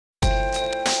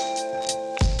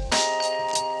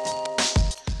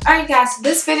guys, so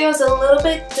this video is a little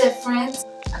bit different.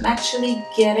 I'm actually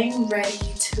getting ready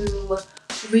to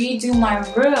redo my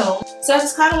room. So I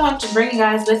just kind of wanted to bring you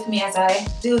guys with me as I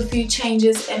do a few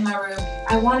changes in my room.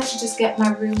 I wanted to just get my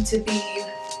room to be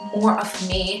more of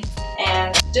me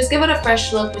and just give it a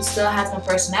fresh look which still has my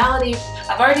personality.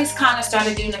 I've already kind of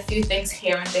started doing a few things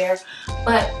here and there,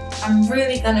 but I'm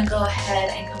really gonna go ahead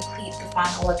and complete the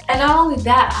final look. And not only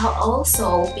that, I'll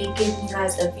also be giving you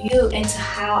guys a view into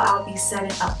how I'll be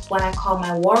setting up what I call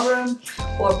my war room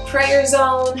or prayer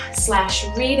zone slash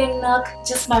reading nook,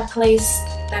 just my place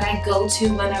that I go to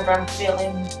whenever I'm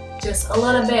feeling just a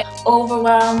little bit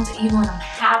overwhelmed, even when I'm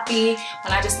happy,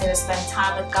 when I just need to spend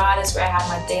time with God. Is where I have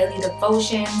my daily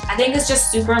devotion. I think it's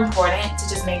just super important to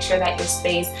just make sure that your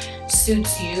space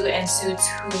suits you and suits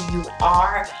who you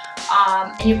are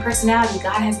and your personality.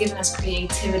 God has given us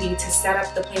creativity to set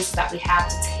up the places that we have,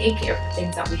 to take care of the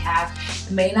things that we have.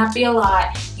 It may not be a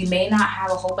lot, you may not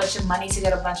have a whole bunch of money to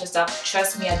get a bunch of stuff.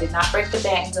 Trust me, I did not break the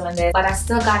bank doing this, but I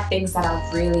still got things that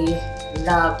I really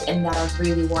loved and that I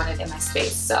really wanted in my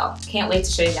space. So can't wait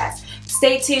to show you guys.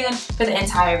 Stay tuned for the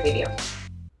entire video.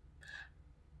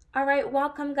 Alright,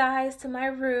 welcome guys to my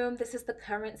room. This is the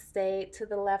current state. To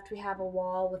the left we have a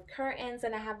wall with curtains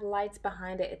and I have lights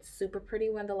behind it. It's super pretty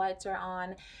when the lights are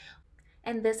on.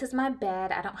 And this is my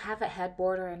bed. I don't have a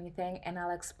headboard or anything, and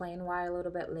I'll explain why a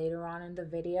little bit later on in the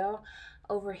video.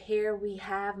 Over here we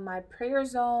have my prayer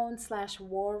zone slash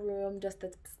war room, just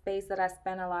a space that I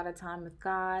spend a lot of time with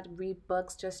God, read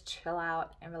books, just chill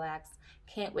out and relax.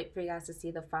 Can't wait for you guys to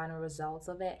see the final results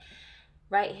of it.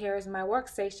 Right here is my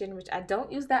workstation, which I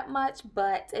don't use that much,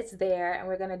 but it's there, and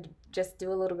we're gonna just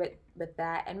do a little bit with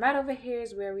that. And right over here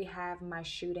is where we have my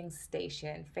shooting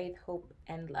station, faith, hope,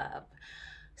 and love.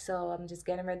 So I'm just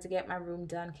getting ready to get my room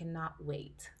done. Cannot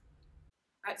wait.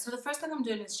 All right, so the first thing I'm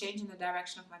doing is changing the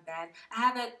direction of my bed. I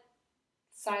have it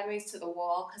sideways to the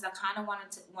wall because I kind of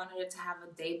wanted it to have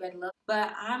a daybed look,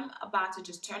 but I'm about to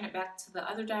just turn it back to the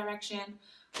other direction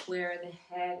where the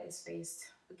head is faced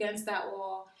against that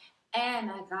wall.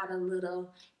 And I got a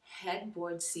little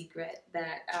headboard secret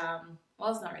that,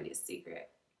 well, it's not really a secret.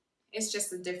 It's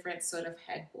just a different sort of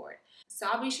headboard. So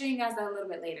I'll be showing you guys that a little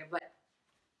bit later, but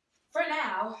for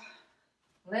now,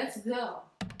 let's go.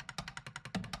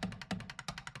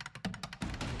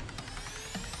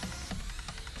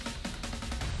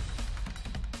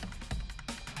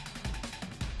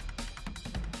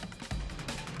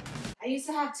 I used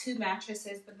to have two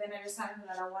mattresses, but then I decided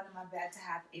that I wanted my bed to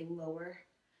have a lower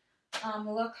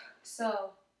look, so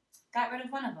got rid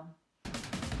of one of them.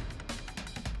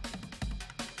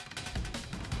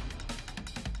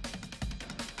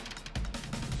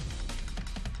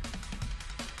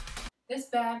 This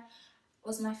bed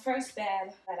was my first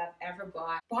bed that I've ever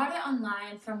bought. Bought it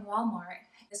online from Walmart.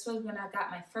 This was when I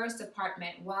got my first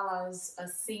apartment while I was a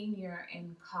senior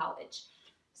in college.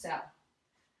 So,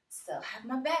 still have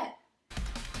my bed.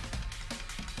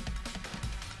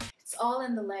 It's all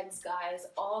in the legs, guys,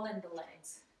 all in the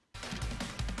legs.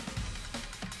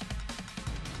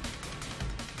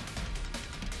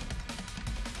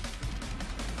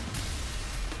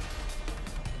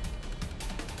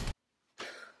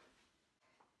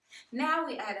 Now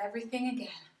we add everything again.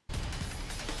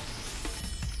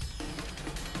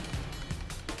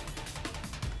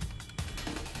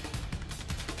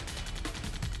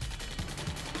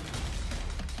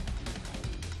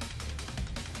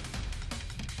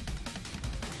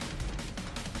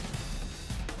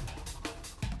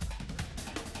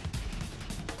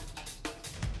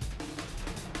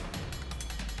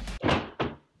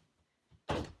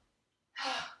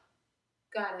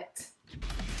 Got it.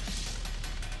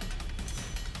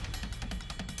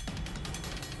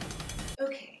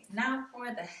 Okay, now for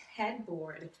the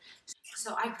headboard.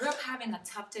 So I grew up having a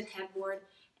tufted headboard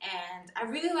and I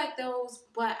really like those,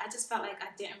 but I just felt like I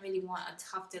didn't really want a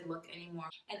tufted look anymore.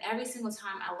 And every single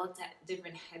time I looked at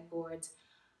different headboards,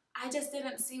 I just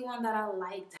didn't see one that I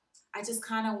liked. I just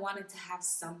kind of wanted to have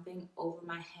something over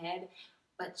my head,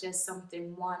 but just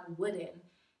something wooden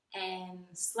and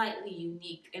slightly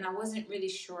unique. And I wasn't really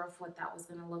sure of what that was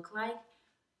gonna look like.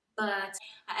 But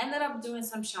I ended up doing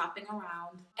some shopping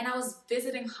around and I was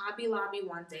visiting Hobby Lobby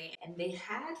one day and they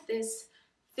had this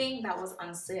thing that was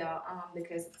on sale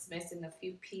because it's missing a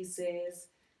few pieces.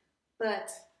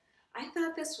 But I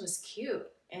thought this was cute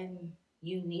and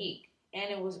unique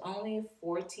and it was only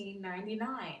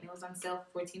 $14.99. It was on sale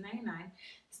for $14.99. The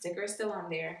sticker is still on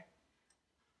there.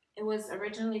 It was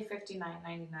originally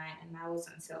 $59.99 and now it's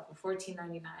on sale for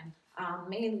 $14.99,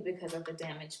 mainly because of the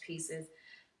damaged pieces.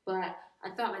 But I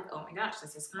thought like, oh my gosh,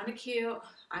 this is kind of cute.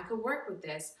 I could work with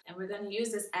this. And we're going to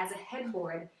use this as a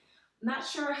headboard Not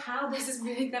sure how this is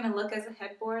really gonna look as a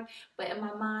headboard, but in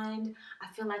my mind,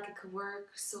 I feel like it could work.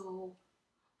 So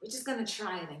we're just gonna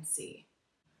try it and see.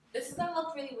 This is gonna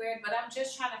look really weird, but I'm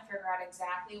just trying to figure out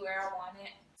exactly where I want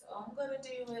it. So all I'm gonna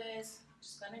do is, I'm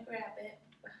just gonna grab it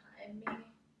behind me.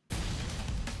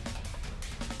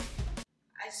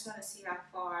 I just wanna see how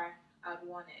far I'd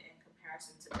want it in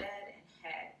comparison to bed and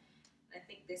head. And I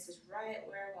think this is right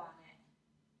where I want it.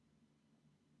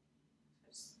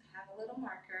 So just have a little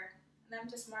marker, and I'm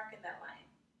just marking that line.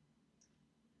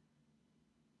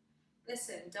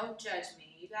 Listen, don't judge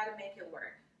me. You gotta make it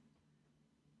work.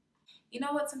 You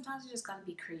know what? Sometimes you just gotta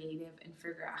be creative and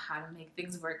figure out how to make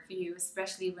things work for you,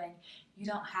 especially when you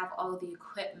don't have all the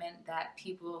equipment that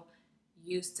people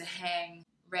use to hang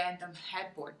random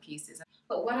headboard pieces.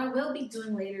 But what I will be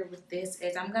doing later with this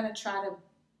is I'm gonna try to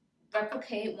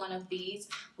replicate one of these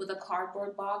with a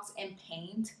cardboard box and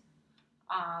paint.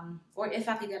 Or if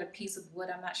I could get a piece of wood,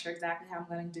 I'm not sure exactly how I'm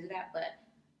gonna do that, but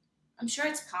I'm sure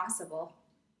it's possible,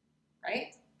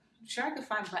 right? I'm sure I could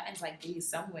find buttons like these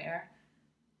somewhere.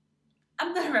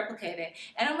 I'm gonna replicate it,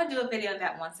 and I'm gonna do a video on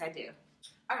that once I do.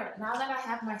 All right, now that I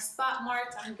have my spot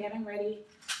marked, I'm getting ready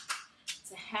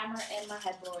to hammer in my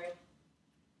headboard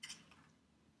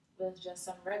with just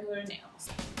some regular nails.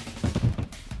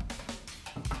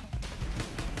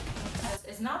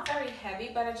 It's not very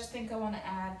heavy, but I just think I want to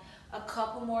add a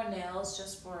couple more nails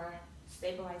just for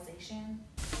stabilization.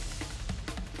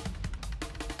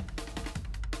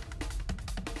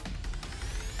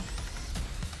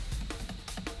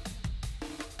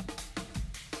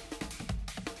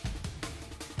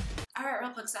 All right,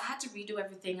 real quick, so I had to redo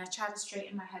everything. I tried to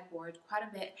straighten my headboard quite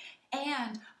a bit,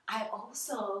 and I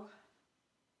also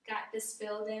got this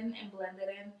filled in and blended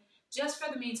in just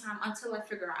for the meantime until I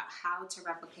figure out how to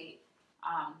replicate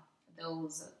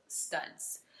those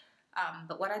studs.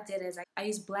 But what I did is I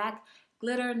used black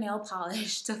glitter nail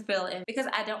polish to fill in because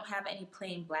I don't have any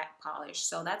plain black polish.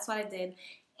 So that's what I did.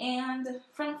 And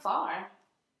from far,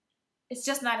 it's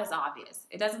just not as obvious.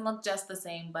 It doesn't look just the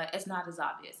same, but it's not as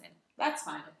obvious. And that's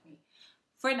fine with me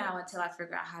for now until I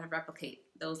figure out how to replicate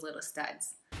those little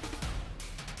studs.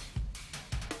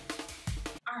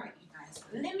 All right, you guys,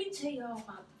 let me tell you all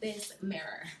about this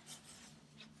mirror.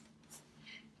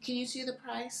 Can you see the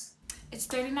price? It's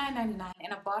 $39.99,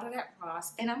 and I bought it at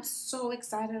Ross, and I'm so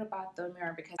excited about the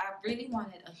mirror because I really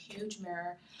wanted a huge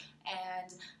mirror,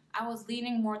 and I was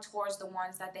leaning more towards the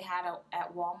ones that they had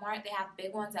at Walmart. They have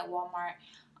big ones at Walmart,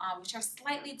 which are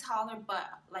slightly taller, but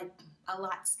like a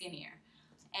lot skinnier.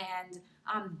 And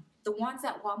the ones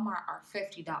at Walmart are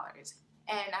 $50.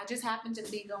 And I just happened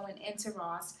to be going into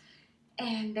Ross,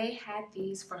 and they had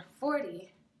these for $40.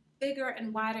 Bigger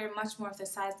and wider, much more of the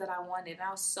size that I wanted. And I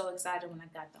was so excited when I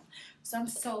got them. So I'm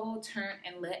so turned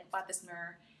and lit about this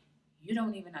mirror. You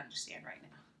don't even understand right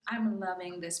now. I'm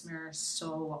loving this mirror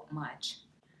so much.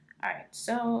 All right,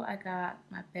 so I got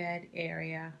my bed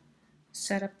area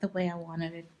set up the way I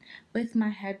wanted it with my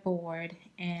headboard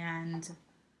and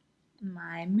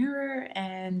my mirror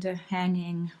and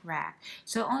hanging rack.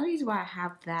 So the only reason why I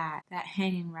have that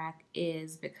hanging rack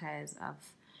is because of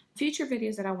future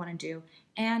videos that I want to do,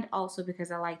 and also because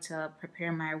I like to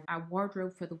prepare my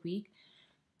wardrobe for the week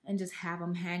and just have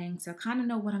them hanging so I kind of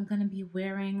know what I'm going to be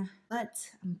wearing. But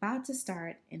I'm about to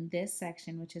start in this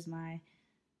section, which is my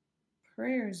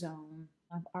prayer zone.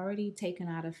 I've already taken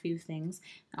out a few things.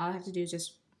 All I have to do is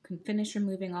just finish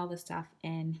removing all the stuff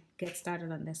and get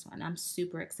started on this one. I'm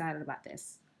super excited about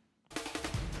this.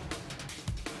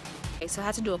 Okay, so I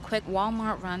had to do a quick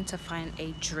Walmart run to find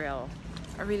a drill.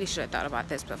 I really should have thought about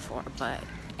this before,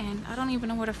 and I don't even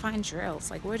know where to find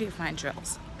drills. Like, where do you find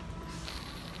drills?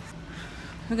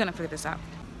 We're gonna figure this out.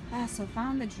 So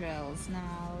found the drills.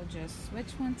 Now just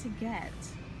which one to get?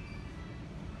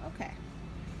 Okay.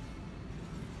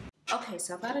 Okay,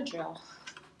 so I got a drill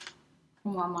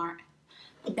from Walmart.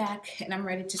 Back, and I'm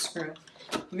ready to screw.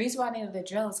 The reason why I needed the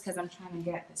drill is because I'm trying to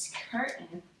get this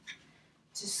curtain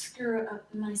to screw up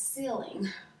my ceiling.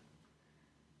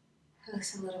 It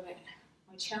looks a little bit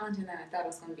more challenging than I thought it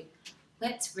was going to be.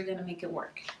 But we're going to make it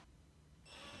work.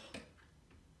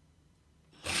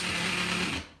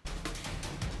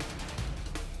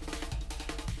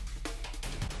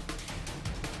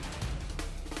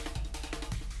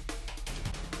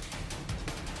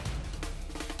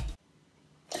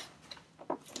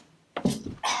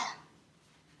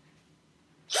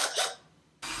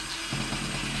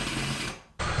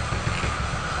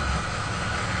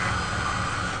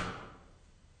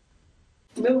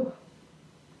 No.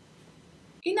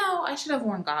 You know, I should have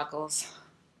worn goggles.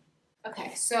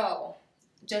 Okay, so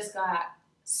just got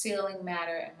ceiling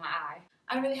matter in my eye.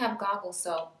 I don't really have goggles,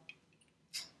 so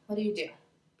what do?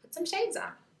 Put put some shades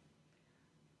on.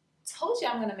 Told you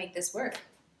I'm gonna make this work.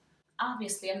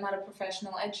 Obviously, I'm not a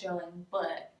professional at gelling,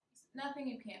 but nothing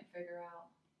you can't figure out.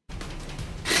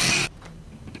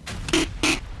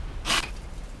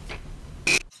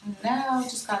 Now,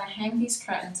 just gotta hang these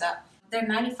curtains up. They're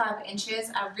 95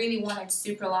 inches. I really wanted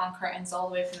super long curtains all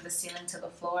the way from the ceiling to the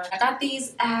floor. I got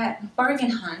these at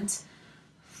Bargain Hunt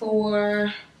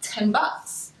for 10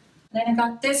 bucks. Then I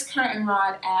got this curtain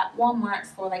rod at Walmart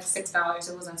for like $6.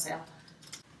 It was on sale.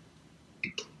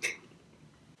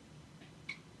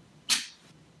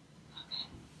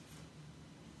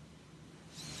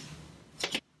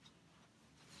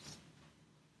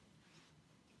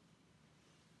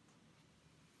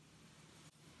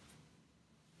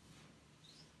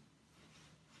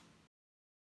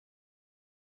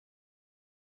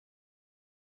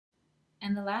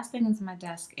 And the last thing is my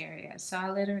desk area. So I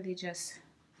literally just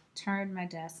turned my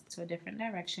desk to a different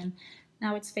direction.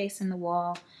 Now it's facing the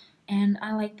wall. And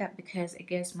I like that because it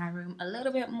gives my room a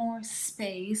little bit more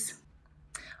space.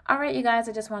 Alright you guys,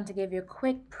 I just want to give you a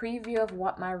quick preview of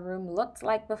what my room looked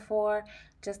like before,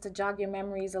 just to jog your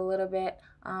memories a little bit.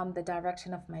 The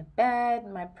direction of my bed,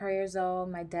 my prayer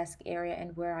zone, my desk area,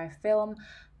 and where I film,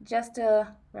 just to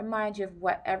remind you of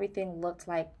what everything looked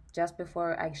like just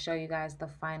before I show you guys the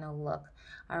final look.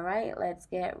 Alright, let's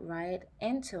get right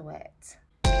into it.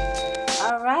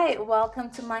 Alright, welcome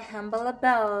to my humble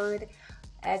abode.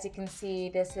 As you can see,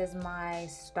 this is my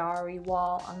starry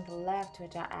wall on the left,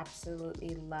 which I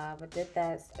absolutely love. I did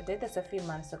this a few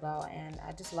months ago, and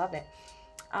I just love it.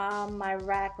 My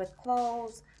rack with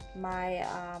clothes, my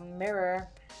mirror,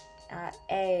 I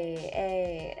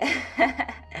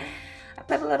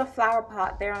put a little flower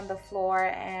pot there on the floor,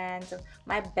 and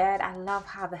my bed. I love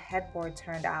how the headboard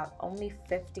turned out. Only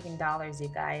 $15, you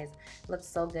guys. Looks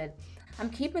so good. I'm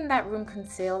keeping that room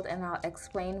concealed, and I'll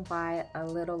explain why a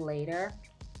little later.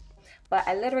 But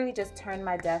I literally just turned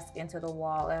my desk into the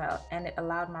wall, and it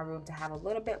allowed my room to have a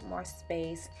little bit more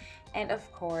space. And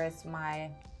of course, my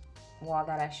wall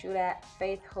that I shoot at,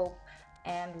 faith, hope,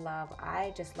 and love.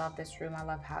 I just love this room. I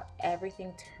love how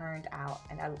everything turned out,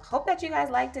 and I hope that you guys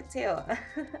liked it too.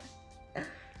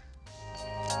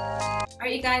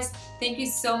 Alright you guys, thank you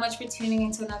so much for tuning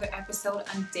into another episode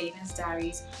on Dana's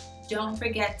Diaries. Don't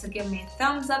forget to give me a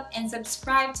thumbs up and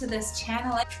subscribe to this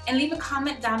channel, and leave a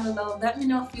comment down below. Let me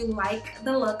know if you like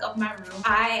the look of my room.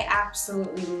 I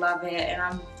absolutely love it, and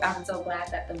I'm so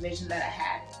glad that the vision that I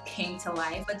had came to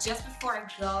life. But just before I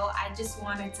go, I just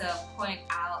wanted to point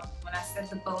out, when I said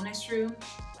the bonus room,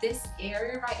 this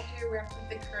area right here where I put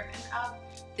the curtain up,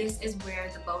 this is where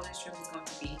the bonus room is going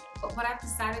to be. But what I've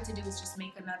decided to do is just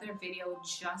make another video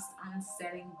just on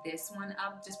setting this one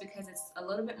up, just because it's a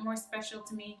little bit more special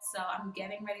to me. So I'm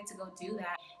getting ready to go do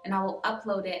that, and I will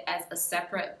upload it as a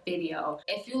separate video.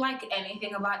 If you like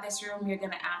anything about this room, you're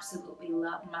gonna absolutely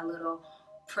love my little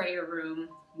prayer room,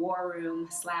 war room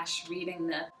 / reading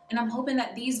nook. And I'm hoping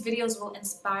that these videos will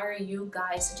inspire you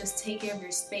guys to just take care of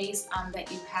your space that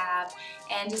you have,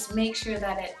 and just make sure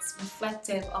that it's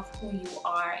reflective of who you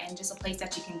are, and just a place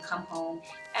that you can come home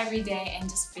every day and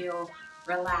just feel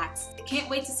relaxed. I can't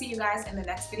wait to see you guys in the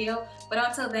next video, but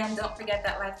until then, don't forget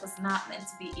that life was not meant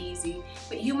to be easy,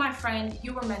 but you, my friend,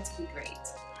 you were meant to be great.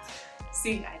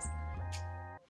 See you guys.